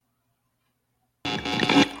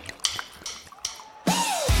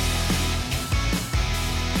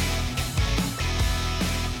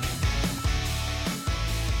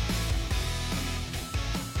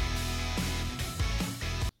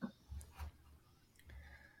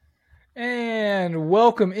And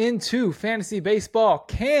welcome into Fantasy Baseball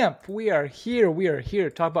Camp. We are here to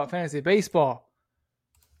talk about fantasy baseball.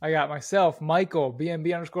 I got myself, Michael,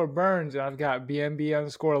 BNB underscore Burns, and I've got BNB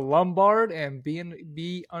underscore Lombard and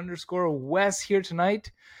BNB underscore Wes here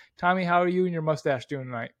tonight. Tommy, how are you and your mustache doing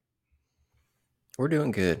tonight? We're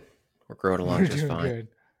doing good. We're growing along just fine.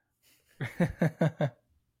 Good.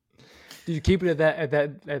 Did you keep it at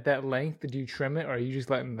that length? Did you trim it, or are you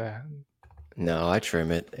just letting the? No, I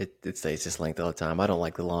trim it. It stays this length all the time. I don't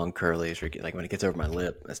like the long curlies, or like when it gets over my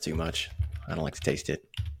lip. That's too much. I don't like to taste it.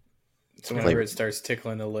 So whenever it starts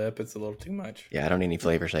tickling the lip, it's a little too much. Yeah, I don't need any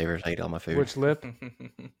flavor savers. I eat all my food. Which lip?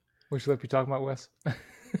 Which lip you talking about, Wes?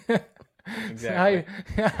 Exactly.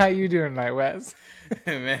 How you doing tonight, Wes?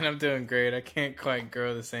 Man, I'm doing great. I can't quite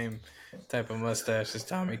grow the same type of mustache as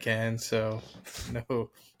Tommy can, so no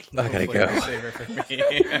I gotta go. Saver for me.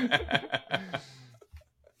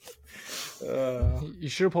 You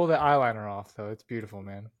should pull that eyeliner off, though. It's beautiful,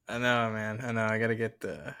 man. I know, man. I know. I gotta get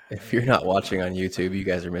the. If you're not watching on YouTube, you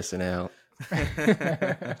guys are missing out.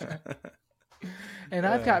 And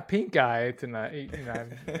I've got pink eye tonight.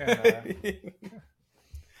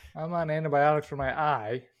 I'm on antibiotics for my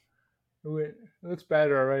eye. It looks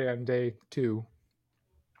better already on day 2.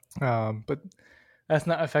 But that's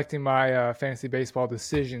not affecting my fantasy baseball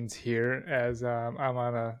decisions here, as I'm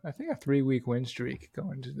on a 3-week win streak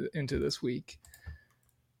going into this week.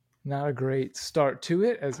 Not a great start to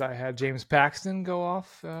it, as I had James Paxton go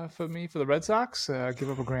off for me for the Red Sox, give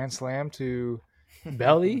up a grand slam to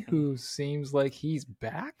Belly, who seems like he's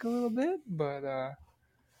back a little bit, but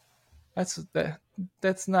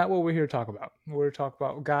that's not what we're here to talk about. We're here to talk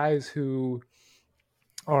about guys who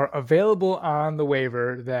are available on the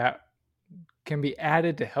waiver that can be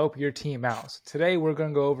added to help your team out. So today we're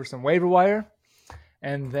going to go over some waiver wire,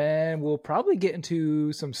 and then we'll probably get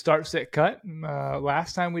into some start sit cut.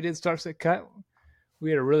 Last time we did start sit cut,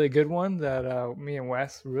 we had a really good one that me and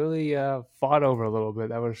Wes really fought over a little bit.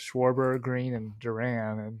 That was Schwarber, Green, and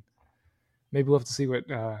Duran, and maybe we'll have to see what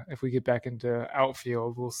if we get back into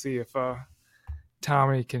outfield. We'll see if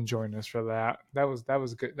Tommy can join us for that. That was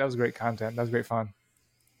good. That was great content. That was great fun.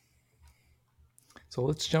 So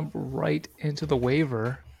let's jump right into the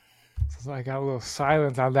waiver. So I got a little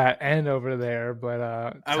silence on that end over there, but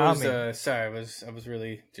Tommy. I was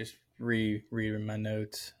really just rereading my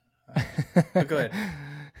notes. But go ahead.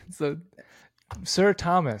 So, Sir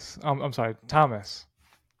Thomas, I'm sorry, Thomas.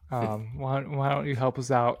 Why don't you help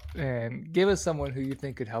us out and give us someone who you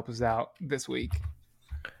think could help us out this week?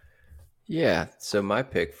 Yeah. So my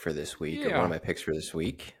pick for this week, or one of my picks for this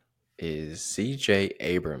week, is CJ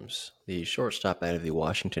Abrams, the shortstop out of the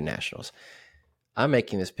Washington Nationals. I'm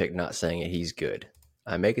making this pick not saying that he's good.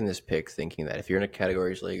 I'm making this pick thinking that if you're in a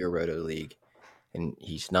categories league or roto league and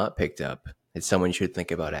he's not picked up, it's someone you should think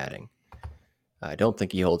about adding. I don't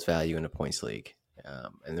think he holds value in a points league.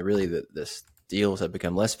 And the steals have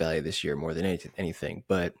become less value this year more than anything,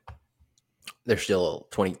 but they're still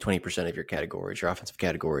 20% of your categories, your offensive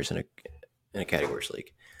categories in a categories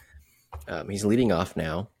league. He's leading off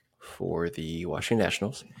now for the Washington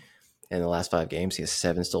Nationals. In the last 5 games, he has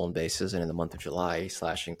 7 stolen bases, and in the month of July, he's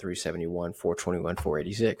slashing .371, .421,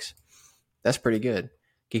 .486. That's pretty good.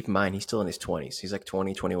 Keep in mind, he's still in his 20s. He's like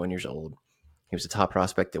 20, 21 years old. He was a top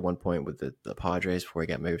prospect at one point with the Padres before he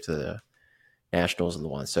got moved to the Nationals in the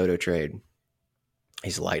Juan Soto trade.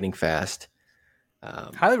 He's lightning fast.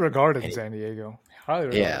 Highly regarded in San Diego. Highly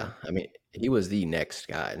regarded. Yeah, I mean, he was the next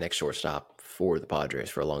shortstop for the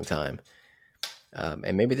Padres for a long time.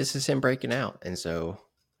 And maybe this is him breaking out. And so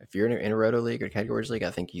if you're in a roto league or categories league,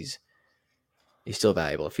 I think he's still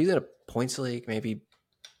valuable. If he's in a points league, maybe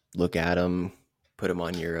look at him, put him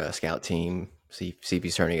on your scout team, see if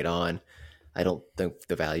he's turning it on. I don't think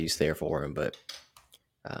the value's there for him, but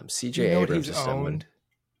CJ Abrams is someone.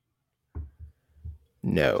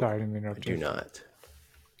 No, sorry, I didn't interrupt you. I do not.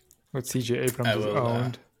 What CJ Abrams is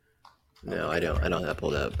owned? No, I don't have that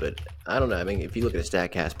pulled up, but I don't know. I mean, if you look at a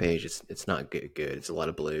StatCast page, it's not good. It's a lot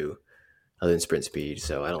of blue, other than sprint speed.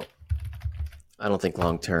 So I don't think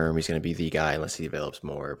long term he's going to be the guy unless he develops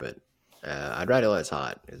more. But I'd ride it while it's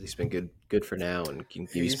hot. He's been good for now and can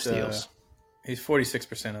give you some steals. He's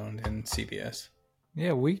 46% owned in CBS.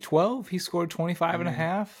 Yeah, week 12 he scored 25 and a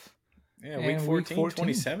half. Yeah, week 14,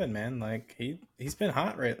 27, man. Like he's been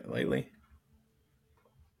hot lately.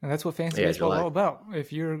 And that's what fantasy baseball is all about.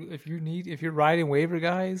 If you're riding waiver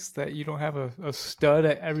guys that you don't have a stud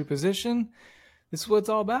at every position, this is what it's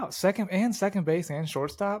all about. Second base and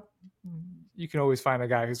shortstop. You can always find a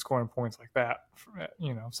guy who's scoring points like that.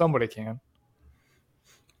 Somebody can.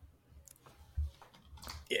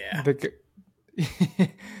 Yeah.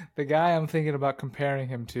 the guy I'm thinking about comparing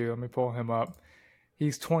him to, let me pull him up.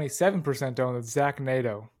 He's 27% owned. It's Zach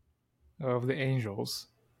Nato of the Angels.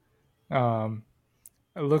 It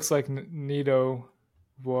looks like Nato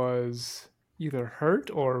was either hurt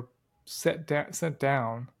or sent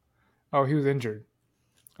down. Oh, he was injured.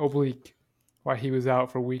 Oblique. Why he was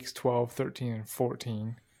out for weeks 12, 13, and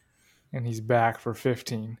 14. And he's back for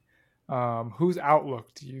 15. Whose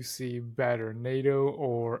outlook do you see better, Nato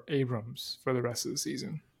or Abrams, for the rest of the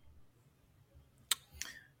season?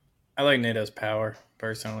 I like Nato's power,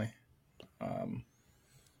 personally.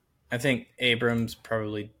 I think Abrams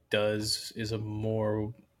probably is a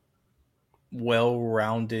more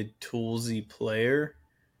well-rounded, toolsy player.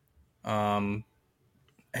 And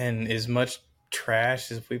as much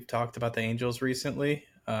trash as we've talked about the Angels recently,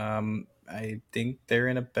 I think they're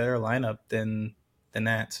in a better lineup than the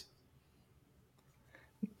Nats.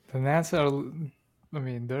 The Nats are, I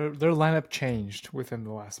mean, their lineup changed within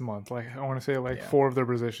the last month. Like, I want to say 4 of their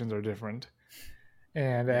positions are different.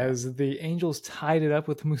 And as the Angels tied it up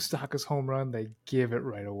with Mustaka's home run, they give it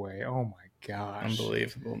right away. Oh my gosh.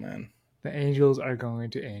 Unbelievable, man. The Angels are going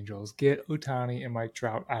to Angels. Get Ohtani and Mike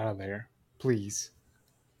Trout out of there, please.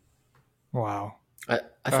 Wow. I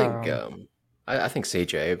think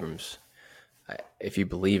CJ Abrams, if you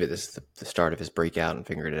believe it, this is the start of his breakout and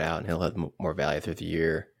figured it out, and he'll have more value through the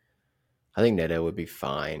year. I think Neto would be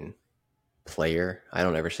fine player. I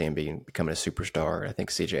don't ever see him becoming a superstar. I think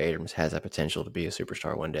CJ Abrams has that potential to be a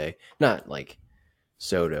superstar one day. Not like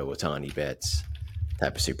Soto, Ohtani, Betts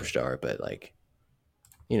type of superstar, but like,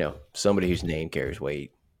 somebody whose name carries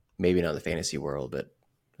weight. Maybe not in the fantasy world, but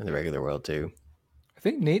in the regular world too. I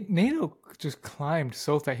think Nato just climbed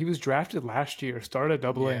so fast. He was drafted last year, started at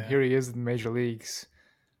Double A, and here he is in the major leagues.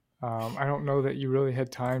 I don't know that you really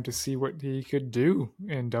had time to see what he could do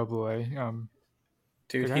in Double A.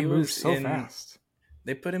 Dude, he was so fast.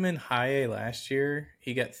 They put him in High A last year.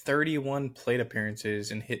 He got 31 plate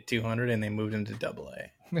appearances and hit 200, and they moved him to Double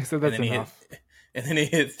A. They said that's enough. And then he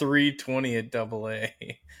hit 320 at Double A.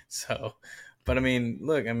 So, but I mean,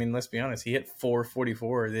 let's be honest. He hit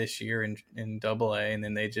 444 this year in Double A, and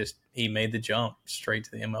then he made the jump straight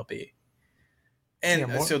to the MLB.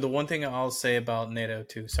 And so the one thing I'll say about Nato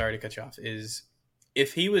too, sorry to cut you off, is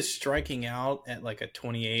if he was striking out at like a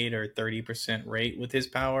 28 or 30% rate with his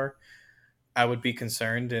power, I would be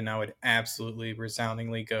concerned, and I would absolutely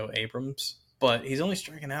resoundingly go Abrams. But he's only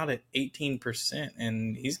striking out at 18%,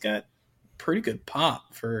 and he's got pretty good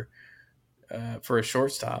pop for a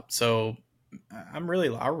shortstop. So I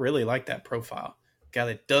really like that profile. Guy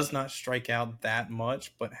that does not strike out that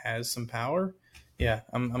much, but has some power. Yeah,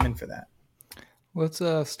 I'm in for that. Let's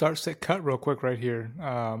start sit cut real quick right here.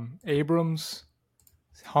 Abrams,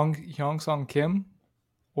 Hyung-Sung Kim,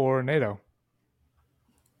 or Nato?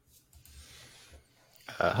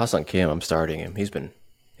 Ha-Seong Kim, I'm starting him. He's been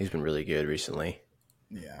really good recently.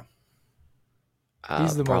 Yeah.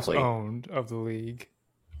 He's the most owned of the league.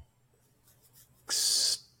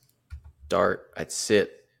 I'd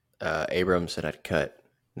sit Abrams and I'd cut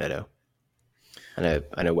Neto.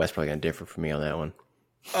 I know Wes probably gonna differ from me on that one.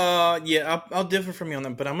 Yeah, I'll differ from you on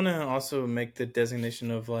that, but I'm gonna also make the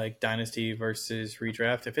designation of like dynasty versus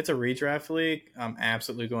redraft. If it's a redraft league, I'm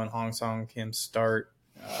absolutely going Hyung-Sung Kim start.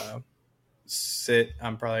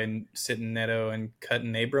 I'm probably sitting Neto and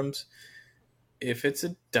cutting Abrams. If it's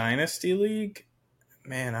a dynasty league,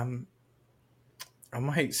 man, I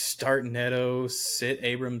might start Neto, sit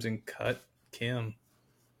Abrams, and cut Kim.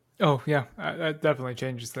 Oh yeah, that definitely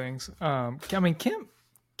changes things. I mean, Kim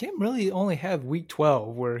really only had week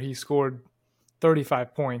 12 where he scored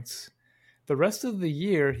 35 points. The rest of the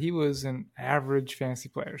year, he was an average fantasy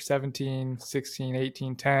player, 17, 16,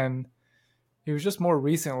 18, 10. He was just more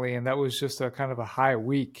recently, and that was just a kind of a high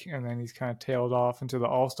week, and then he's kind of tailed off into the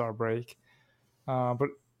All-Star break. But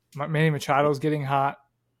Manny Machado's getting hot.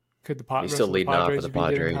 Could the Padres? He's still leading off for the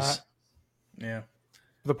Padres. Yeah,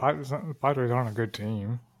 the Padres aren't a good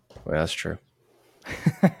team. Well, that's true.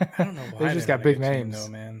 I don't know why they just got big names,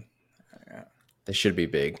 though, man. Yeah. They should be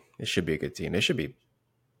big. They should be a good team. They should be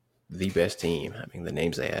the best team. I mean, the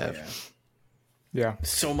names they have. Yeah.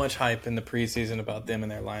 So much hype in the preseason about them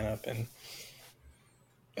and their lineup, and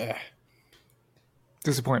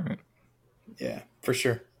disappointment. Yeah, for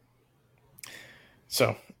sure.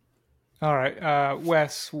 So, all right,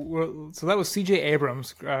 Wes. So that was CJ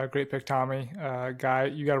Abrams. Great pick, Tommy. Guy,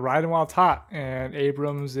 you got to ride him while it's hot. And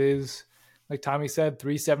Abrams is, like Tommy said,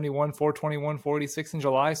 371, 421, 46 in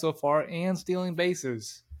July so far, and stealing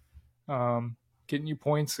bases. Getting you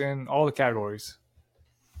points in all the categories.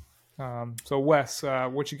 So, Wes,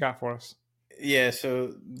 what you got for us? Yeah,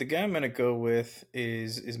 so the guy I'm gonna go with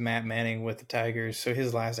is Matt Manning with the Tigers. So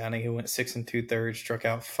his last outing, he went 6 2/3, struck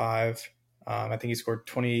out five. I think he scored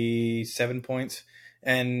 27 points.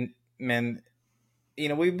 And man,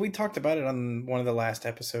 we talked about it on one of the last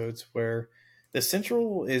episodes where the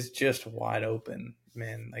Central is just wide open.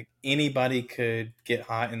 Man, like anybody could get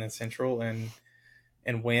hot in the Central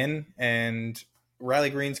and win. And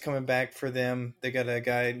Riley Green's coming back for them. They got a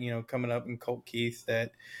guy, coming up in Colt Keith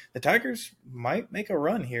that the Tigers might make a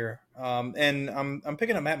run here. And I'm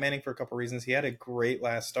picking up Matt Manning for a couple reasons. He had a great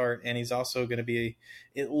last start, and he's also going to be.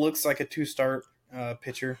 It looks like a two-start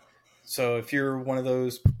pitcher. So if you're one of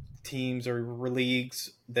those teams or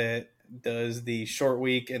leagues that does the short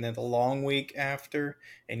week and then the long week after,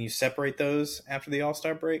 and you separate those after the All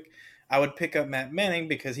Star break, I would pick up Matt Manning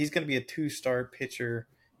because he's going to be a two-start pitcher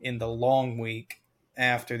in the long week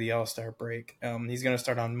after the All-Star break. He's going to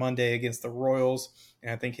start on Monday against the Royals,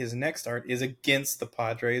 and I think his next start is against the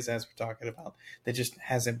Padres, as we're talking about. That just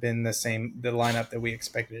hasn't been the lineup that we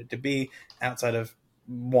expected it to be outside of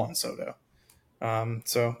Juan Soto.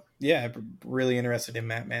 So, yeah, I'm really interested in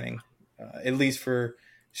Matt Manning, at least for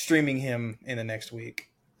streaming him in the next week.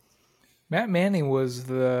 Matt Manning was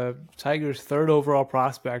the Tigers' third overall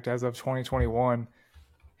prospect as of 2021.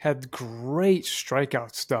 Had great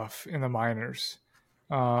strikeout stuff in the minors.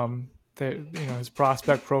 His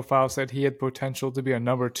prospect profile said he had potential to be a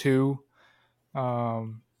number 2.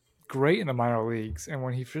 Great in the minor leagues, and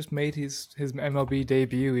when he first made his MLB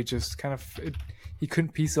debut, he just he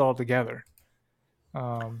couldn't piece it all together.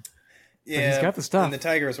 Yeah, he's got the stuff. And the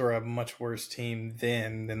Tigers were a much worse team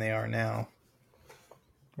then than they are now.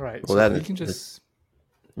 Right. Well, so he can just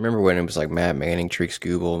remember when it was like Matt Manning, Treek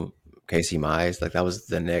Skubal, Casey Mize, like that was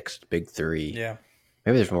the next big three. Yeah.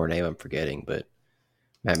 Maybe there's more name I'm forgetting, but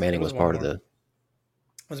Matt Manning was part of the.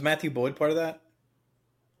 Was Matthew Boyd part of that?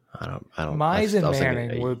 I don't. Mize and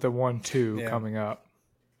Manning were the 1-2 coming up.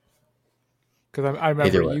 Because I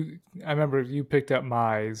remember you picked up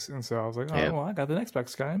Mize, and so I was like, well, I got the next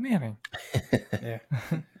best guy, Manning. Yeah.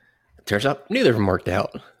 Turns out neither of them worked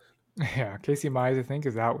out. Yeah, Casey Mize, I think,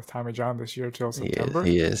 is out with Tommy John this year till September.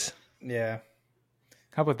 He is. Yeah.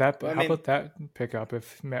 How about that? About that pickup?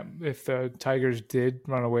 If the Tigers did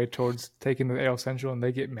run away towards taking the AL Central and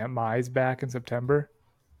they get Mize back in September.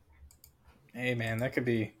 Hey man, that could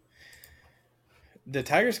be. The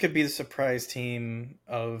Tigers could be the surprise team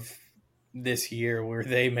of this year, where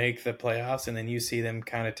they make the playoffs and then you see them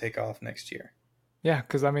kind of take off next year. Yeah,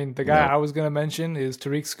 because I mean, the guy I was going to mention is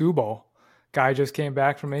Tariq Skubal. Guy just came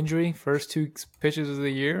back from injury, first 2 pitches of the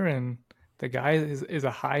year, and the guy is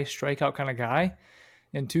a high strikeout kind of guy.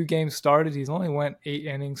 In 2 games started, he's only went 8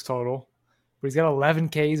 innings total, but he's got 11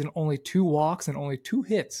 Ks and only 2 walks and only 2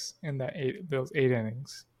 hits in those 8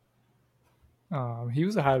 innings. He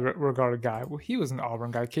was a high regarded guy. Well, he was an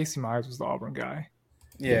Auburn guy. Casey Mize was the Auburn guy.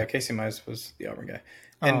 Yeah, Casey Mize was the Auburn guy.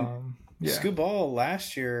 And Skubal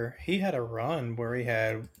last year, he had a run where he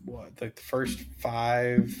had the first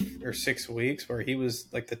 5 or 6 weeks where he was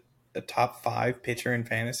like the top 5 pitcher in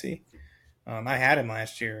fantasy. I had him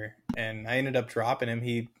last year, and I ended up dropping him.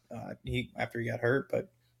 He after he got hurt, but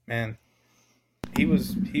man, he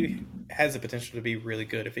has the potential to be really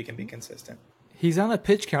good if he can be consistent. He's on a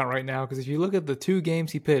pitch count right now because if you look at the 2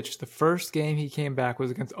 games he pitched, the first game he came back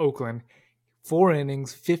was against Oakland, 4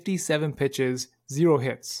 innings, 57 pitches, 0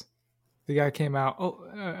 hits. The guy came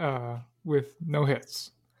out with no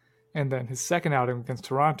hits. And then his second outing against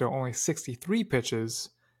Toronto, only 63 pitches,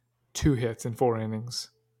 2 hits in 4 innings.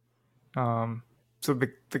 So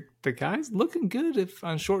the guy's looking good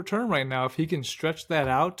on short term right now. If he can stretch that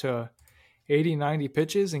out to 80, 90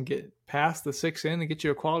 pitches and get past the 6th inning and get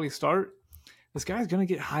you a quality start, this guy's going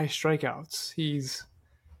to get high strikeouts.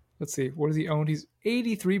 Let's see, what does he own? He's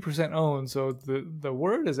 83% owned, so the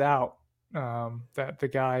word is out that the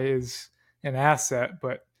guy is an asset.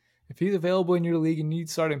 But if he's available in your league and you need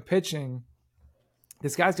to start him pitching,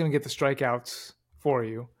 this guy's going to get the strikeouts for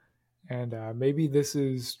you. And maybe this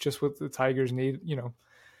is just what the Tigers need.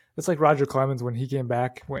 It's like Roger Clemens when he came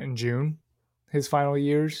back, went in June, his final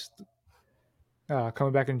years.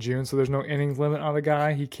 Coming back in June, so there's no innings limit on the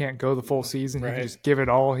guy. He can't go the full season. Right. He can just give it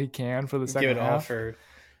all he can for the second half. Give it all for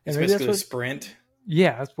it's basically a sprint.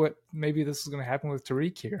 Yeah, that's what maybe this is going to happen with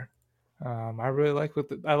Tariq here. I really like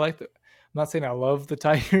I'm not saying I love the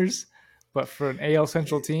Tigers, but for an AL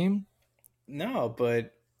Central team, no.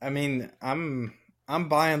 But I mean, I'm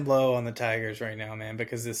buying low on the Tigers right now, man,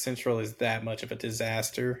 because the Central is that much of a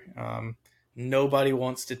disaster. Nobody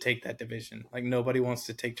wants to take that division. Like, nobody wants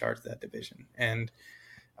to take charge of that division. And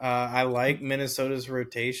I like Minnesota's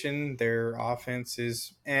rotation. Their offense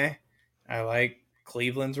is I like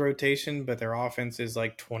Cleveland's rotation, but their offense is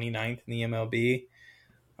like 29th in the MLB.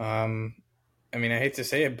 I mean, I hate to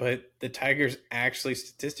say it, but the Tigers actually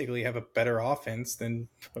statistically have a better offense than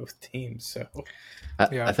both teams. So,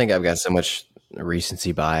 I think I've got so much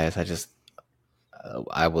recency bias.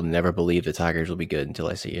 I will never believe the Tigers will be good until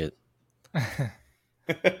I see it.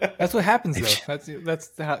 That's what happens, though.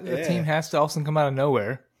 That's how the team has to also come out of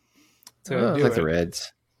nowhere to do like it. the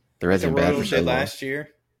Reds. The Reds are bad for Royals so did long. last year.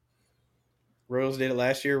 Royals did it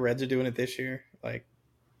last year. Reds are doing it this year. Like,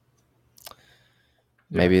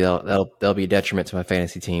 maybe they'll be a detriment to my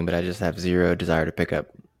fantasy team, but I just have zero desire to pick up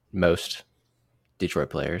most Detroit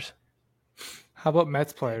players. How about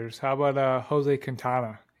Mets players? How about Jose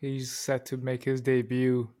Quintana? He's set to make his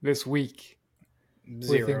debut this week. What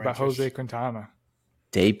do you think about Jose Quintana?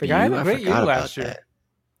 Debut? The guy had a great year last year. That.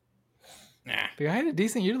 Nah. The guy had a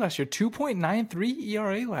decent year last year. 2.93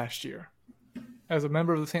 ERA last year as a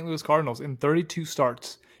member of the St. Louis Cardinals in 32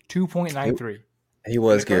 starts. 2.93. He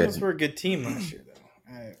was good. The Cardinals were a good team last year,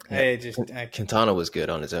 though. Quintana was good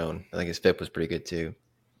on his own. I think his FIP was pretty good, too.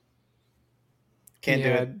 He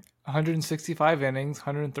had 165 innings,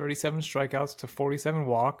 137 strikeouts to 47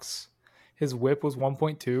 walks. His whip was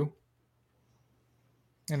 1.2.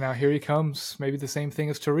 And now here he comes. Maybe the same thing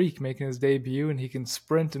as Tariq making his debut, and he can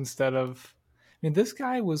sprint instead of. I mean, this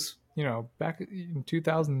guy was, back in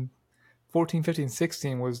 2014, 15,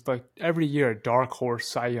 16 was like every year a dark horse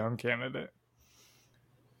Cy Young candidate,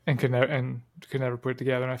 and could never put it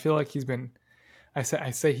together. And I feel like he's been. I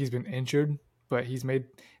say he's been injured, but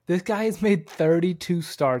this guy has made 32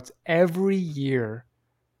 starts every year,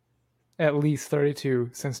 at least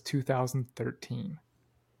 32 since 2013.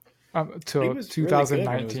 Till he was 2019 really good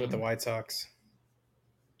when he was with the White Sox.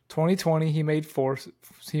 2020 he made four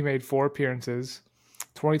appearances.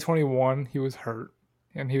 2021 he was hurt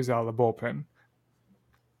and he was out of the bullpen.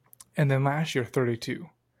 And then last year 32.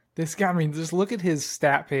 This guy, I mean, just look at his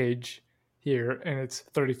stat page here and it's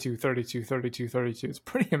 32, 32, 32, 32. It's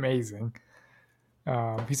pretty amazing.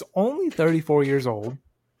 He's only 34 years old.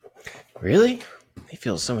 Really? He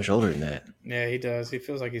feels so much older than that. Yeah, he does. He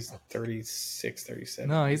feels like he's 36, 37.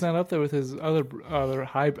 No, he's not up there with his other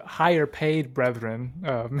higher paid brethren,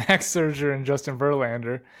 Max Scherzer and Justin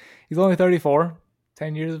Verlander. He's only 34,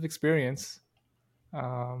 10 years of experience.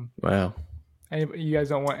 Wow. You guys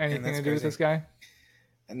don't want anything to do with this guy?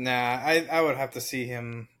 Nah, I would have to see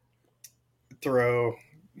him throw,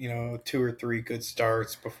 2 or 3 good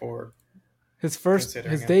starts before his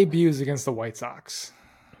debut is against the White Sox.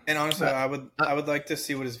 And honestly, I would like to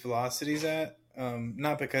see what his velocity's at.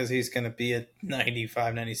 Not because he's going to be a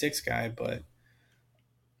 95, 96 guy, but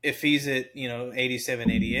if he's at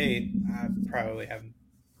 87, 88, I probably have.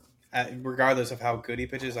 Regardless of how good he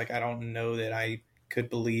pitches, like I don't know that I could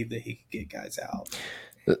believe that he could get guys out.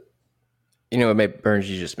 Burns,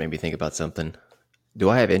 you just made me think about something. Do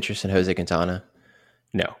I have interest in Jose Quintana?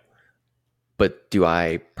 No. But do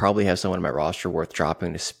I probably have someone on my roster worth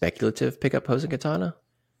dropping to speculative pick up Jose Quintana?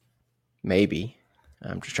 Maybe.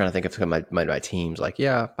 I'm just trying to think of some of my teams. Like,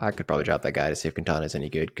 yeah, I could probably drop that guy to see if Quintana is any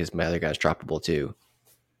good because my other guy's droppable too.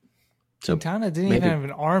 So Quintana didn't even have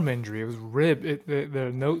an arm injury. It was rib.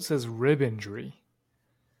 The note says rib injury.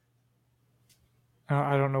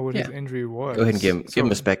 I don't know what his injury was. Go ahead and give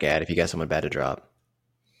him a spec ad if you got someone bad to drop.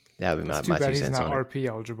 That would be my 2 cents on it. He's not RP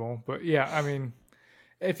eligible, but yeah, I mean,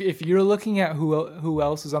 if you're looking at who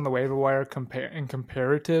else is on the waiver wire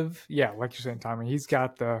comparative, yeah, like you're saying, Tommy, he's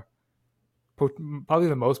got probably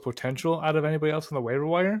the most potential out of anybody else on the waiver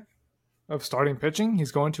wire of starting pitching.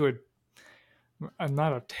 He's going to a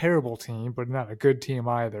not a terrible team, but not a good team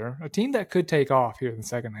either. A team that could take off here in the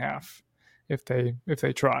second half if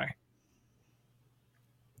they try.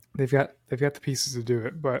 They've got the pieces to do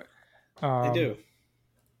it, but they do.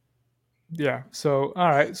 Yeah. So all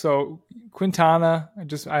right. So Quintana.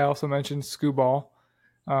 I also mentioned Skubal.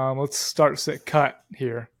 Let's start sit cut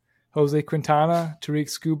here. Jose Quintana, Tariq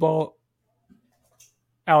Skubal,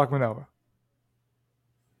 Alek Manoah.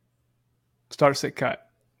 Start sit cut.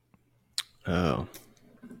 Oh.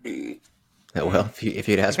 Well, if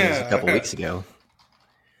you'd asked me this a couple weeks ago.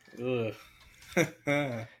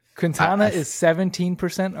 Quintana is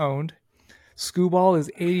 17% owned. Skubal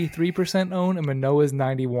is 83% owned, and Manoah is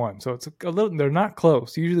 91%. So it's a little. They're not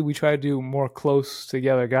close. Usually we try to do more close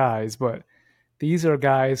together guys, but these are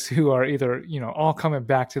guys who are either all coming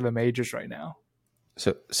back to the majors right now.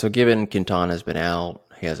 So given Quintana's been out,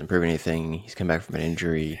 he hasn't proven anything. He's come back from an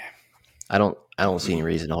injury. I don't see any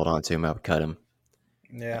reason to hold on to him. I would cut him.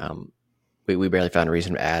 Yeah. We barely found a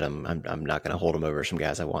reason to add him. I'm not going to hold him over some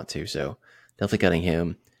guys I want to. So definitely cutting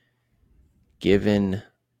him. Given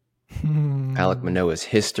Alek Manoah's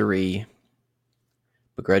history,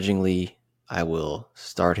 begrudgingly, I will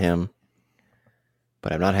start him,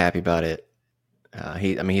 but I'm not happy about it.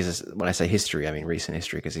 When I say history, I mean recent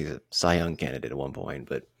history, because he's a Cy Young candidate at one point,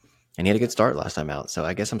 and he had a good start last time out. So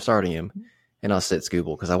I guess I'm starting him, and I'll sit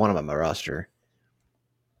Scooble because I want him on my roster.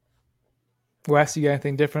 Wes, you got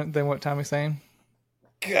anything different than what Tommy's saying?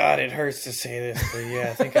 God, it hurts to say this, but yeah,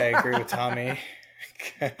 I think I agree with Tommy.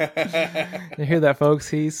 You hear that, folks?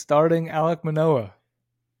 He's starting Alek Manoah.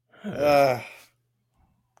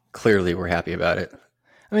 Clearly, we're happy about it.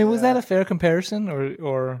 I mean, was that a fair comparison,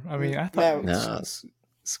 or I mean, I thought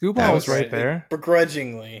Scooball was right there.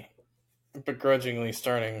 Begrudgingly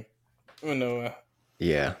starting Manoah.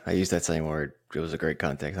 Yeah, I used that same word. It was a great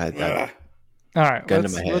context. All right,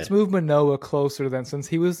 let's move Manoah closer then. Since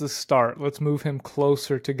he was the start, let's move him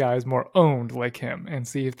closer to guys more owned like him and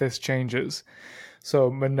see if this changes. So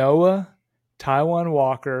Manoah, Taijuan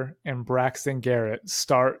Walker, and Braxton Garrett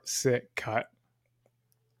start, sit, cut.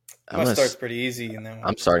 My start's pretty easy in that one.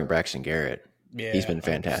 I'm starting Braxton Garrett. Yeah, he's been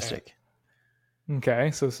fantastic. 100%.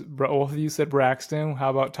 Okay, so both of you said Braxton. How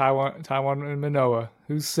about Taijuan and Manoah?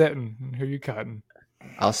 Who's sitting and who are you cutting?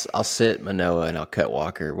 I'll sit Manoah and I'll cut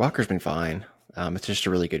Walker. Walker's been fine. It's just a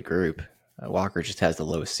really good group. Walker just has the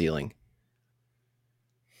lowest ceiling.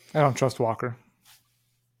 I don't trust Walker.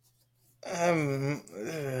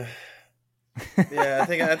 Yeah, I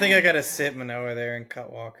think I gotta sit Manoah there and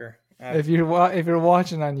cut Walker. If you're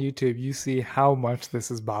watching on YouTube, you see how much this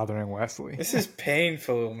is bothering Wesley. This is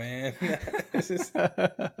painful, man. This is.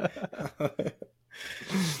 I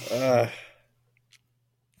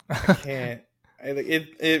can't.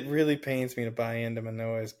 It really pains me to buy into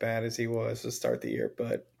Manoah as bad as he was to start the year.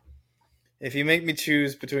 But if you make me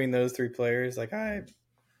choose between those three players, like I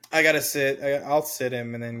gotta sit. I'll sit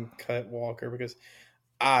him and then cut Walker because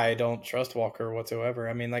I don't trust Walker whatsoever.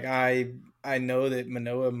 I mean, like I know that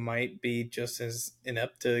Manoah might be just as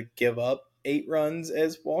inept to give up 8 runs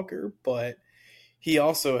as Walker, but he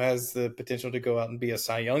also has the potential to go out and be a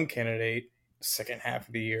Cy Young candidate second half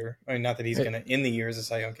of the year. I mean, not that he's going to end the year as a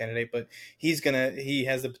Cy Young candidate, but he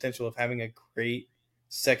has the potential of having a great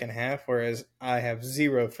second half, whereas I have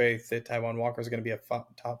zero faith that Taijuan Walker is going to be a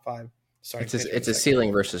top 5. It's a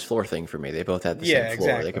ceiling versus floor thing for me. They both have the same floor.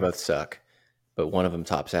 Exactly. They could both suck, but one of them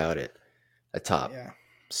tops out at a top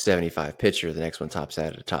 75 pitcher. The next one tops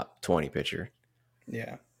out at a top 20 pitcher.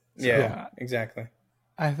 Yeah, exactly.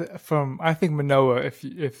 I think Manoah,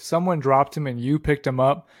 if someone dropped him and you picked him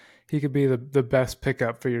up, he could be the best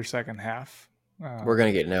pickup for your second half. We're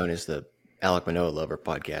going to get known as the Alek Manoah Lover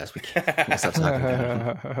podcast. We can't stop talking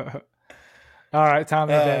about him. All right,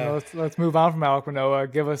 Tommy, then let's move on from Alek Manoah.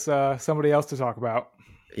 Give us somebody else to talk about.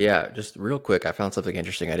 Yeah, just real quick, I found something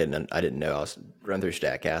interesting I didn't know. I was running through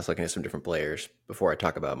StatCast looking at some different players before I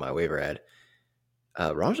talk about my waiver ad.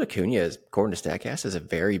 Ronald Acuna, according to StatCast, is a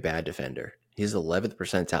very bad defender. He's 11th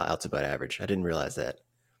percentile outs above average. I didn't realize that.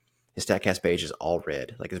 His StatCast page is all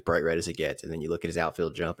red, like as bright red as it gets, and then you look at his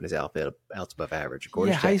outfield jump and his outfield outs above average. How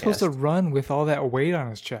are you supposed to run with all that weight on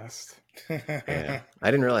his chest? Yeah,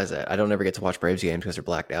 I didn't realize that. I don't ever get to watch Braves games because they're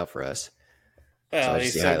blacked out for us. Well,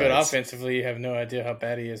 he's so good offensively, you have no idea how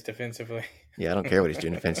bad he is defensively. Yeah, I don't care what he's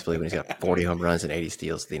doing defensively when he's got 40 home runs and 80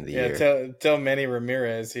 steals at the end of the year. Yeah, tell Manny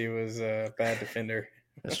Ramirez he was a bad defender.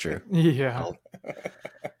 That's true. Yeah.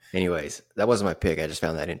 Anyways, that wasn't my pick. I just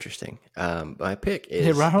found that interesting. My pick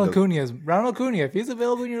is Ronald Acuna. If he's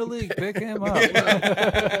available in your league, pick him up.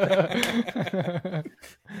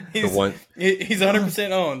 He's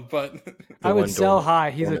 100% owned, but I would sell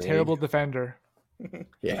high. He's a terrible defender.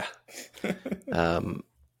 Yeah.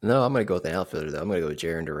 No, I'm going to go with an outfielder, though. I'm going to go with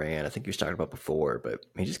Jarren Duran. I think he was talking about before, but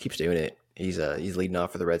he just keeps doing it. He's leading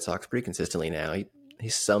off for the Red Sox pretty consistently now. He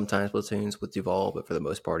sometimes platoons with Duvall, but for the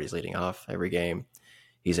most part, he's leading off every game.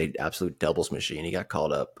 He's an absolute doubles machine. He got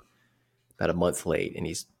called up about a month late, and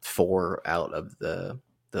he's 4 out of the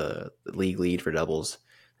league lead for doubles.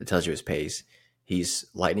 That tells you his pace. He's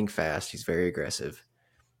lightning fast. He's very aggressive.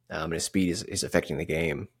 And his speed is affecting the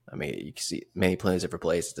game. I mean, you can see many players ever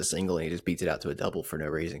plays. It's a single, and he just beats it out to a double for no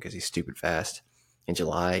reason because he's stupid fast. In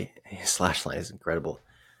July, his slash line is incredible.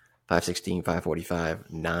 516,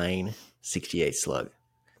 545, 968 slug. Let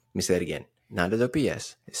me say that again. Not his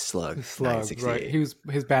OPS, his slug. 968. Right.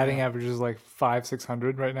 His batting average is like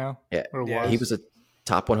 500-600 right now. Yeah, he was a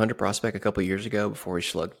top 100 prospect a couple of years ago before he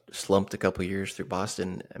slumped a couple of years through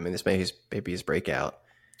Boston. I mean, this may be his breakout.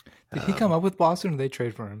 Did he come up with Boston or did they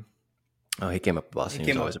trade for him? Oh, he came up with Boston.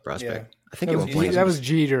 He was always a prospect. Yeah. I think that was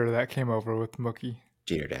Jeter that came over with Mookie.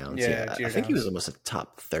 Jeter Downs. Yeah, I think he was almost a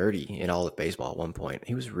top 30 in all of baseball at one point.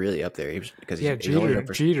 He was really up there.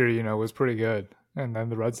 Jeter, was pretty good. And then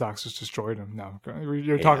the Red Sox just destroyed him. No,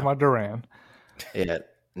 you're talking about Duran. Yeah,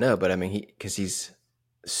 no, but I mean, because he's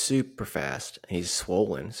super fast, he's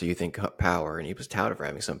swollen, so you think power, and he was touted for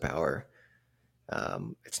having some power.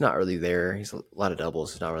 It's not really there. He's a lot of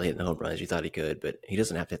doubles. He's not really hitting the home runs you thought he could, but he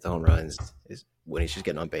doesn't have to hit the home runs when he's just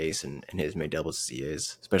getting on base and his many doubles as he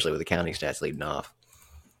is, especially with the counting stats leading off.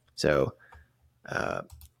 So uh,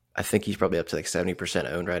 I think he's probably up to like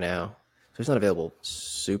 70% owned right now. So he's not available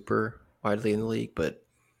super widely in the league, but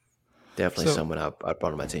definitely someone I'd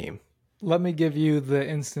brought on my team. Let me give you the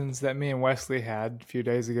instance that me and Wesley had a few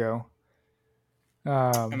days ago.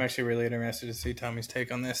 I'm actually really interested to see Tommy's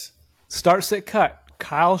take on this. Start, sit, cut.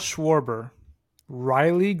 Kyle Schwarber,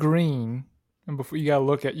 Riley Green, and before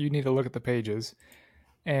you need to look at the pages,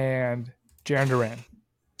 and Jarren Duran.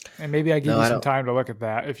 And maybe I give you some time to look at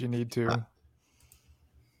that if you need to.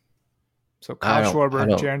 So Kyle Schwarber,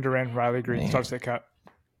 Jarren Duran, Riley Green, start, sit, cut.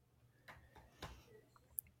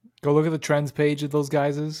 Go look at the trends page of those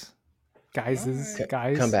guys.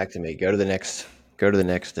 Come back to me. Go to the next.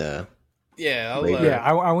 Yeah,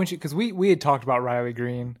 I want you, because we had talked about Riley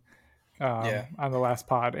Green on the last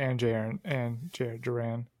pod, and Jarren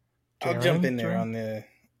Duran. I'll jump in there on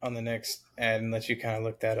the next ad and let you kind of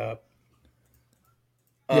look that up.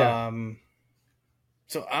 Yeah.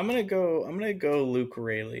 So I'm gonna go Luke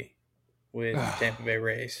Raley with Tampa Bay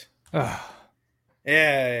Rays.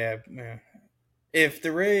 Yeah. If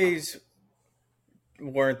the Rays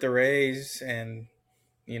weren't the Rays, and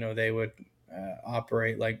they would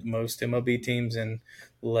operate like most MLB teams and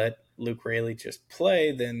let Luke Raley just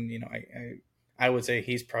play, then I would say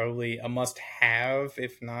he's probably a must-have,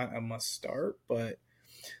 if not a must-start. But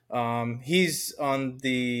he's on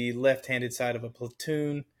the left-handed side of a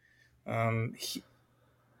platoon.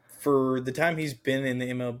 For the time he's been in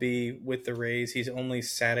the MLB with the Rays, he's only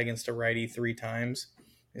sat against a righty 3 times.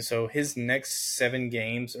 And so his next 7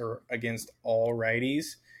 games are against all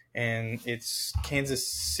righties. And it's Kansas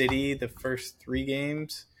City the first 3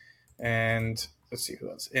 games. And let's see who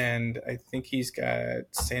else. And I think he's got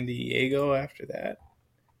San Diego after that.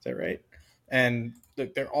 Is that right? And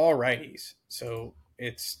look, they're all righties. So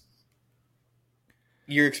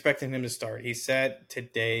you're expecting him to start. He sat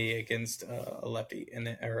today against a lefty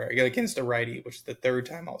or against a righty, which is the 3rd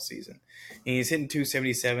time all season. And he's hitting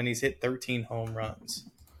 277. He's hit 13 home runs.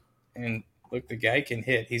 And look, the guy can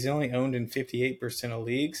hit. He's only owned in 58% of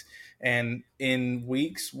leagues. And in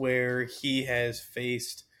weeks where he has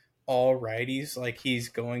faced all righties like he's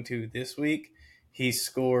going to this week, he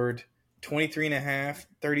scored 23.5,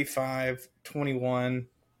 35, 21,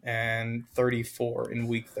 and 34 in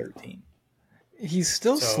week 13. He's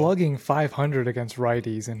still slugging 500 against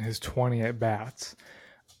righties in his 20 at-bats.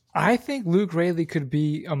 I think Luke Raley could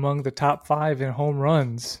be among the top 5 in home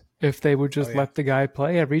runs if they would just let the guy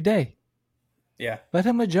play every day. Yeah. Let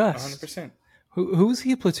him adjust. 100%. Who's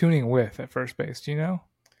he platooning with at first base? Do you know?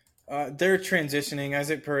 They're transitioning.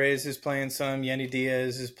 Isaac Perez is playing some. Yandy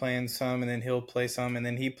Diaz is playing some, and then he'll play some, and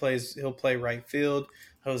then he'll play right field.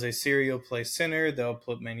 Jose Siri will play center. They'll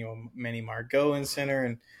put Manny Margot in center,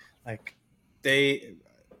 and like they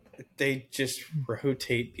just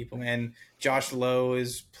rotate people. And Josh Lowe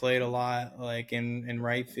is played a lot, like in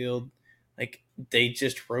right field. Like they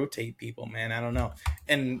just rotate people, man. I don't know.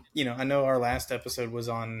 And I know our last episode was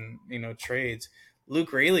on trades.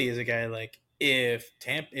 Luke Raley is a guy like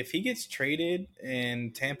if he gets traded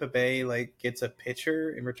and Tampa Bay like gets a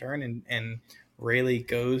pitcher in return and Raley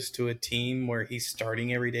goes to a team where he's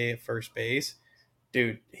starting every day at first base,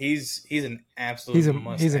 dude, he's an absolute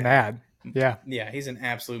must. He's an ad. Yeah, he's an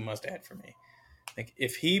absolute must add for me. Like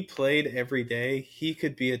if he played every day, he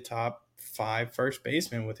could be a top 5 first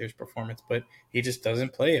baseman with his performance, but he just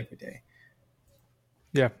doesn't play every day.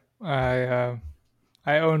 Yeah, I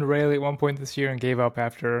owned Raley at one point this year and gave up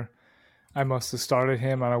after I must have started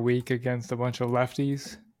him on a week against a bunch of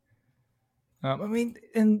lefties. I mean,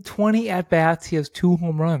 in 20 at-bats, he has 2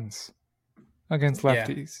 home runs against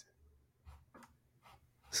lefties. Yeah.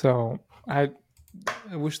 So I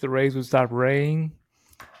wish the Rays would stop raying.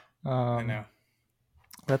 I know.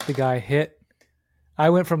 Let the guy hit. I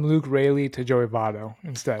went from Luke Raley to Joey Votto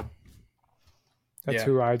instead. That's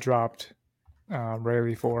who I dropped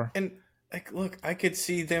Raley for. And look, I could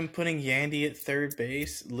see them putting Yandy at third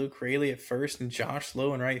base, Luke Raley at first, and Josh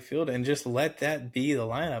Lowe in right field, and just let that be the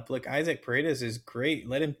lineup. Look, Isaac Paredes is great.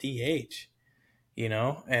 Let him DH,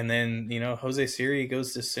 and then Jose Siri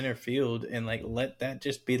goes to center field, and let that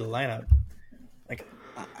just be the lineup. Like,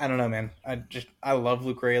 I don't know, man. I love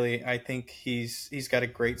Luke Raley. I think he's got a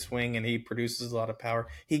great swing and he produces a lot of power.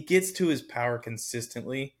 He gets to his power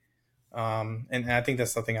consistently, and I think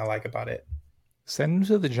that's something I like about it. Send him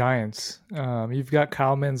to the Giants. You've got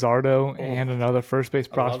Kyle Manzardo and another first base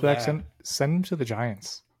prospect. Send him to the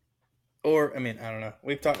Giants. Or, I mean, I don't know.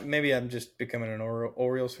 We've talked. Maybe I'm just becoming an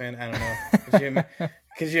Orioles fan. I don't know.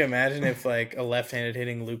 Could you imagine if like a left-handed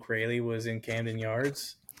hitting Luke Raley was in Camden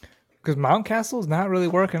Yards? Because Mountcastle's not really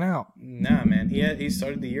working out. Nah, man. He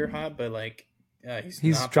started the year hot, but like he's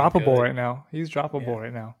not droppable right now. He's droppable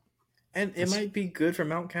right now. And it might be good for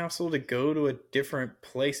Mountcastle to go to a different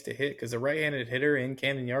place to hit because the right-handed hitter in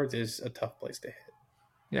Camden Yards is a tough place to hit.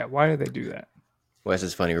 Yeah, why did they do that? Wes,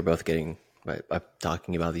 it's funny. We're both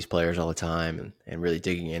talking about these players all the time and really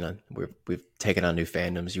digging in on. We've taken on new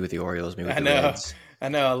fandoms. You with the Orioles, me with the Reds. I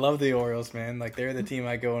know. I love the Orioles, man. Like they're the team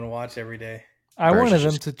I go and watch every day. I wanted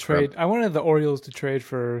them to trade. I wanted the Orioles to trade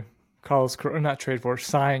for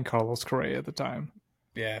sign Carlos Correa at the time.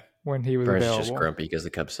 Yeah, when he was Burns available. Is just grumpy because the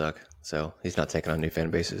Cubs suck, so he's not taking on new fan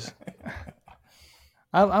bases.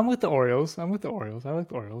 I'm with the Orioles. I like the Orioles.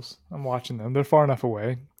 I'm watching them. They're far enough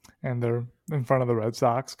away, and they're in front of the Red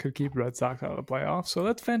Sox. Could keep Red Sox out of the playoffs, so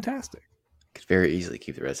that's fantastic. Could very easily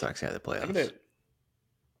keep the Red Sox out of the playoffs.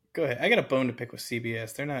 Go ahead. I got a bone to pick with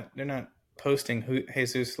CBS. They're not posting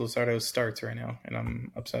Jesus Luzardo's starts right now, and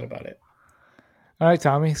I'm upset about it. All right,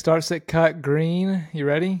 Tommy. Start, sit, cut, Green. You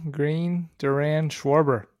ready? Green, Duran,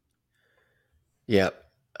 Schwarber. Yep.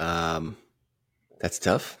 That's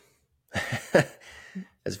tough.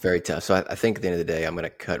 That's very tough. So I think at the end of the day, I'm going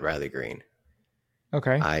to cut Riley Green.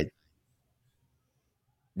 Okay. I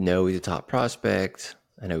know he's a top prospect.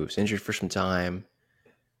 I know he was injured for some time.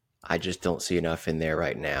 I just don't see enough in there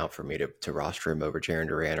right now for me to roster him over Jarren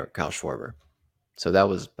Duran or Kyle Schwarber. So that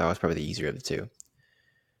was probably the easier of the two.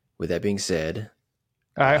 With that being said,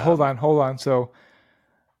 all right, hold on. So,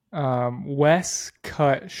 Wes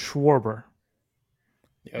cut Schwarber,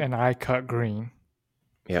 and I cut Green.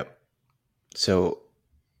 Yep. So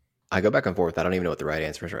I go back and forth. I don't even know what the right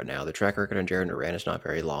answer is right now. The track record on Jarren Duran is not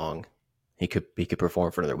very long. He could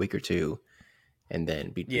perform for another week or two, and then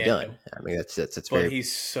be done. I mean, that's but very.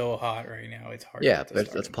 He's so hot right now. It's hard. Yeah,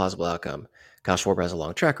 that's a plausible outcome. Kyle Schwarber has a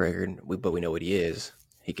long track record, but we know what he is.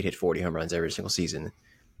 He could hit 40 home runs every single season,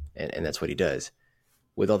 and that's what he does.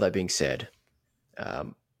 With all that being said,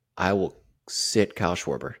 I will sit Kyle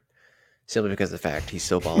Schwarber simply because of the fact he's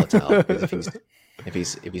so volatile. Because if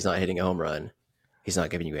he's not hitting a home run, he's not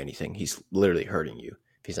giving you anything. He's literally hurting you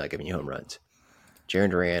if he's not giving you home runs.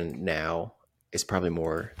 Jarren Duran now is probably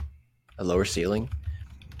more a lower ceiling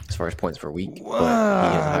as far as points per week, but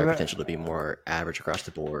he has a higher potential to be more average across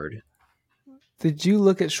the board. Did you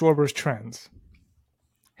look at Schwarber's trends?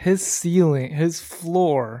 His ceiling, his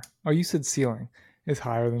floor, you said ceiling, is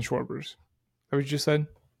higher than Schwarber's. Is that what you just said?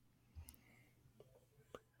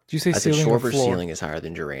 Did you say ceiling or floor? Schwarber's ceiling is higher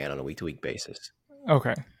than Duran on a week-to-week basis.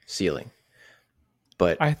 Okay. Ceiling.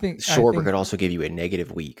 But I think Schwarber could also give you a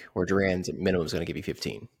negative week, where Duran's minimum is going to give you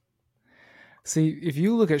 15. See, if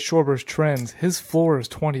you look at Schwarber's trends, his floor is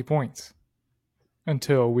 20 points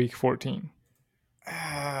until week 14.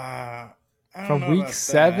 From week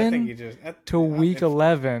 7 to week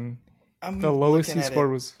 11, the lowest he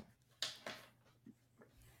scored was...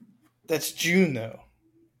 That's June, though.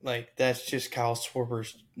 Like, that's just Kyle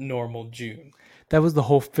Schwarber's normal June. That was the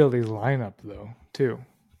whole Phillies lineup, though, too.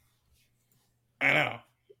 I know.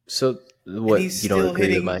 So, what, he's you don't still agree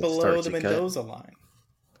hitting with my below the Mendoza line?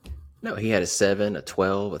 No, he had a 7, a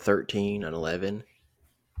 12, a 13, an 11.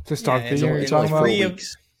 To start the year, you're talking about? 4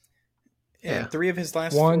 weeks. Yeah, 3 of his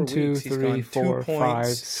last 1, 4 2, weeks, 3, 4, 2 5,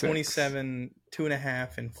 points, 6. 27,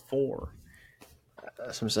 2.5, and 4.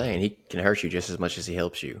 That's what I'm saying. He can hurt you just as much as he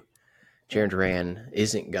helps you. Jarren Duran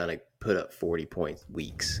isn't going to put up 40-point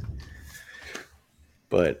weeks.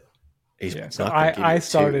 But he's not so going to give I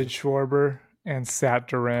started Schwarber and sat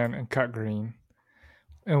Duran and cut Green.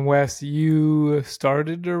 And Wes, you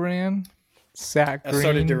started Duran, sat Green. I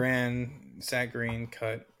started Duran, sat Green,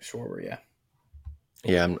 cut Schwarber, yeah.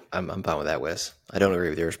 Yeah, I'm fine with that, Wes. I don't agree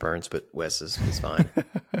with yours, Burns, but Wes is fine.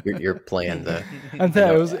 You're playing the.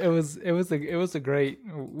 It was a great.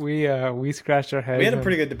 We scratched our heads. We had a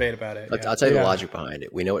pretty good debate about it. I'll tell you the logic behind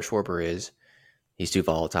it. We know what Schwarber is. He's too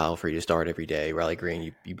volatile for you to start every day. Riley Green,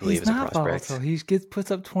 you believe is a prospect. Volatile. He puts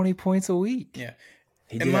up 20 points a week. Yeah,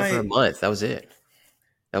 he did that for a month. That was it.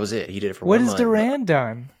 He did it for 1 month. What has Duran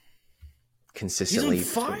done? Consistently.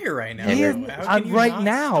 He's on fire right now.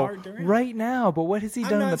 Right now. But what has he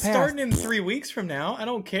done in the past? I'm not starting him 3 weeks from now. I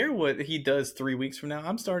don't care what he does 3 weeks from now.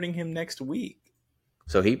 I'm starting him next week.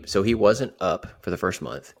 So he wasn't up for the first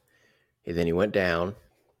month. And then he went down.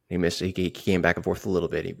 He missed. He came back and forth a little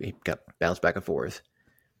bit. He got bounced back and forth.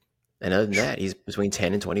 And other than that, he's between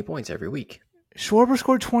 10 and 20 points every week. Schwarber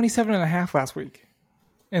scored 27.5 last week.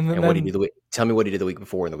 And then what did he do tell me what he did the week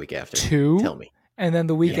before and the week after. 2. Tell me. And then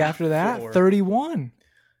the week after that, 4. 31.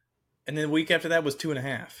 And then the week after that was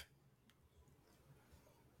 2.5.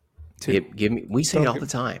 Give me. We say it all the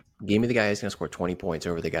time. Give me the guy who's going to score 20 points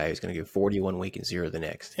over the guy who's going to give 41 week and 0 the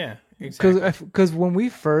next. Yeah, exactly. Because when we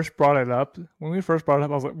first brought it up, I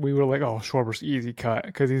was like, we were like, oh, Schwarber's easy cut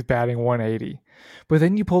because he's batting 180. But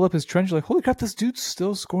then you pulled up his trend, you're like, holy crap, this dude's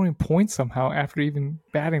still scoring points somehow after even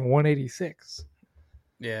batting 186.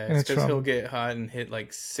 Yeah, it's because he'll get hot and hit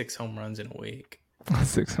like 6 home runs in a week.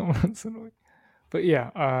 6 home runs in a week. But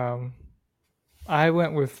yeah, I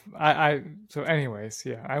went with so anyways,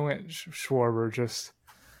 yeah, I went Schwarber. Just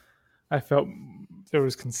I felt there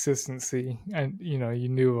was consistency, and you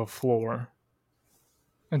knew a floor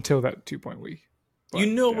until that 2-point week. But,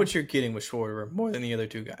 what you're getting with Schwarber more than the other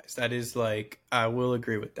two guys. That is I will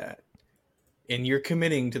agree with that. And you're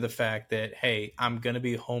committing to the fact that, hey, I'm going to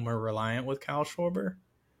be homer reliant with Kyle Schwarber.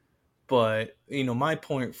 But, my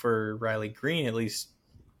point for Riley Green, at least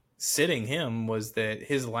sitting him, was that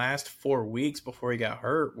his last 4 weeks before he got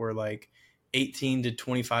hurt were 18 to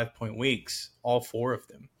 25 point weeks, all 4 of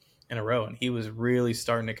them in a row. And he was really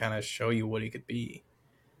starting to kind of show you what he could be.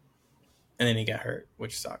 And then he got hurt,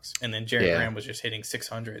 which sucks. And then Jared Graham was just hitting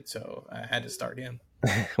 600, so I had to start him.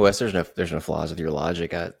 Wes, there's no flaws with your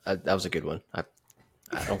logic. That was a good one. I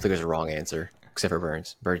don't think there's a wrong answer, except for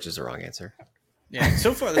Burns. Burns is the wrong answer. Yeah,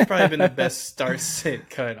 so far that's probably been the best start-sit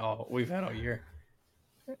cut we've had all year.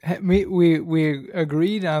 We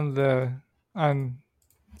agreed on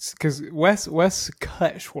because Wes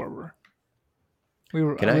cut Schwarber. We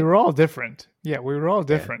were all different. Yeah, we were all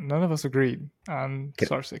different. None of us agreed on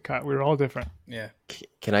start-sit cut. We were all different. Yeah.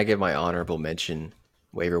 Can I give my honorable mention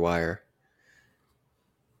waiver wire?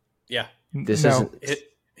 Yeah. This isn't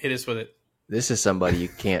hit us with it. This is somebody you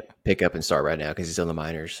can't pick up and start right now because he's on the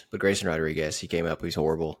minors. But Grayson Rodriguez, he came up. He's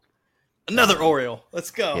horrible. Another Oriole.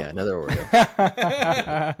 Let's go. Yeah, another Oriole.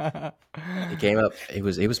 He came up. He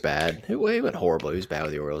was bad. He went horrible. He was bad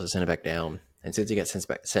with the Orioles. They sent him back down. And since he got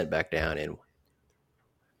sent back down in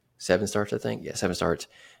 7 starts, I think. Yeah, 7 starts.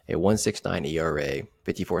 A 1.69 ERA,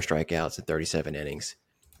 54 strikeouts in 37 innings.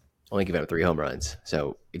 Only giving up 3 home runs.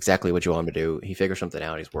 So exactly what you want him to do. He figured something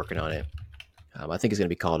out. He's working on it. I think he's going to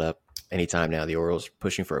be called up anytime now. The Orioles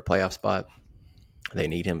pushing for a playoff spot. They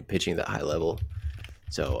need him pitching at that high level.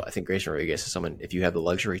 So I think Grayson Rodriguez is someone, if you have the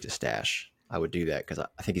luxury to stash, I would do that because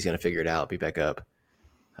I think he's going to figure it out, be back up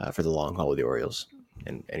for the long haul with the Orioles.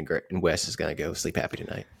 And Wes is going to go sleep happy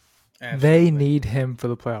tonight. Absolutely. They need him for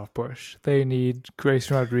the playoff push. They need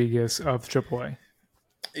Grayson Rodriguez of AAA.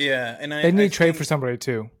 Yeah, and they need to trade for somebody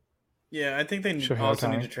too. Yeah, I think they also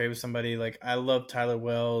need to trade with somebody. I love Tyler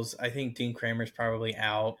Wells. I think Dean Kramer's probably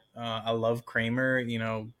out. I love Kramer,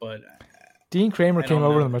 but Dean Kramer came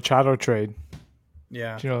over in the Machado trade.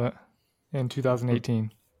 Yeah, do you know that? In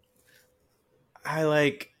 2018. I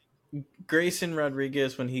like Grayson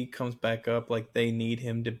Rodriguez when he comes back up. They need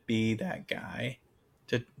him to be that guy,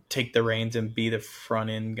 to take the reins and be the front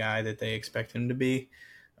end guy that they expect him to be.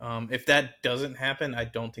 If that doesn't happen, I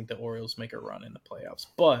don't think the Orioles make a run in the playoffs.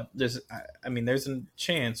 But there's a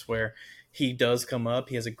chance where he does come up,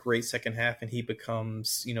 he has a great second half, and he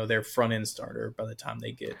becomes, their front end starter by the time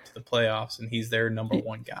they get to the playoffs, and he's their number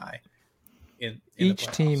one guy. Each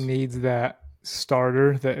team needs that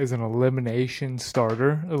starter that is an elimination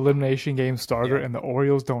game starter, and the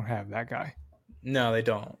Orioles don't have that guy. No, they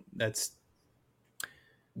don't. They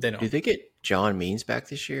don't. Do they get John Means back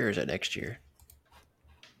this year, or is that next year?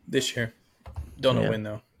 This year. Don't know when,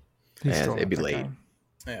 though. Yeah, it'd be late.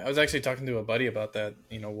 Yeah, I was actually talking to a buddy about that,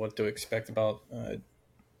 what to expect about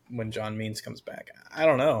when John Means comes back. I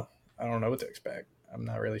don't know. I don't know what to expect. I'm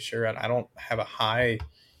not really sure. I don't have a high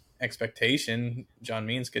expectation. John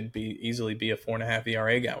Means could easily be a 4.5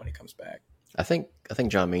 ERA guy when he comes back. I think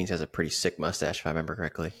John Means has a pretty sick mustache, if I remember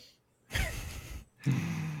correctly.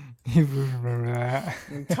 You remember that?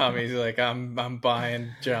 Tommy's like, I'm buying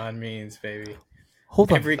John Means, baby.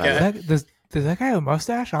 Hold on. Does that guy have a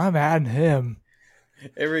mustache? I'm adding him.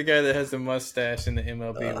 Every guy that has a mustache in the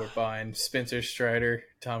MLB, we're buying. Spencer Strider,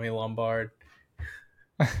 Tommy Lombard,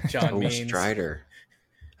 John Means. Strider.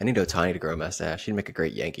 I need Ohtani to grow a mustache. He'd make a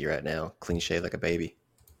great Yankee right now. Clean shave like a baby.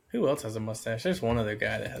 Who else has a mustache? There's one other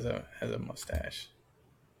guy that has a mustache.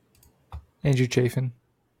 Andrew Chafin.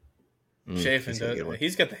 Chafin does.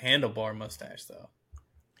 He's got the handlebar mustache, though.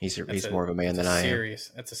 He's more of a man than I am.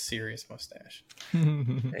 That's a serious mustache.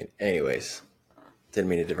 Anyways, didn't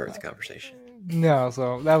mean to divert the conversation. No,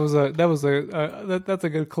 so that's a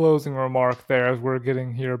good closing remark there as we're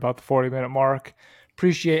getting here about the 40-minute mark.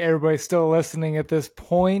 Appreciate everybody still listening at this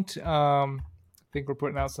point. I think we're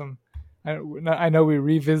putting out some I know we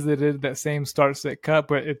revisited that same start sit cut,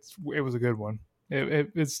 but it was a good one.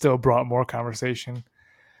 It still brought more conversation.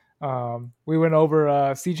 We went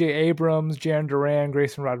over C.J. Abrams, Jaron Duran,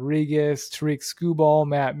 Grayson Rodriguez, Tariq Skubal,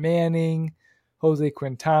 Matt Manning, Jose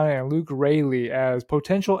Quintana, and Luke Rayleigh as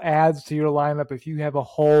potential adds to your lineup if you have a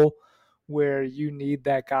hole where you need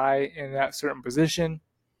that guy in that certain position.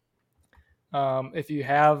 If you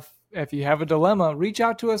have a dilemma, reach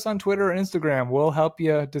out to us on Twitter or Instagram. We'll help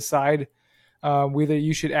you decide whether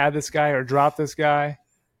you should add this guy or drop this guy.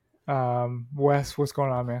 Wes, what's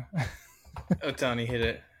going on, man? Ohtani hit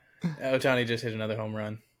it. Ohtani just hit another home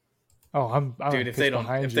run. Oh, I'm dude. If they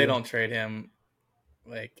don't trade him,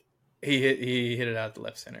 like he hit it out the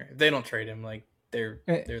left center. If they don't trade him, like they're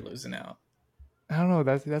losing out. I don't know.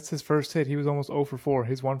 That's his first hit. He was almost 0 for 4.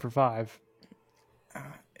 He's 1 for 5.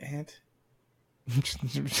 And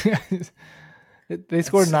they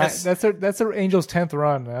scored 9. That's their Angels' 10th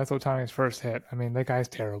run. That's Ohtani's first hit. I mean, that guy's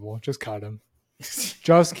terrible. Just cut him.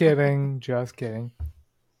 Just kidding. Just kidding.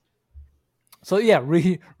 So yeah,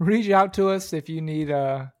 reach out to us if you need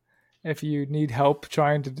help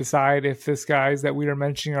trying to decide if this guys that we are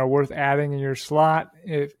mentioning are worth adding in your slot.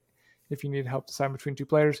 If you need help deciding between two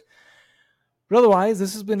players. But otherwise,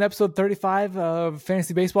 this has been episode 35 of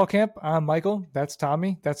Fantasy Baseball Camp. I'm Michael. That's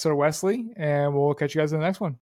Tommy. That's Sir Wesley. And we'll catch you guys in the next one.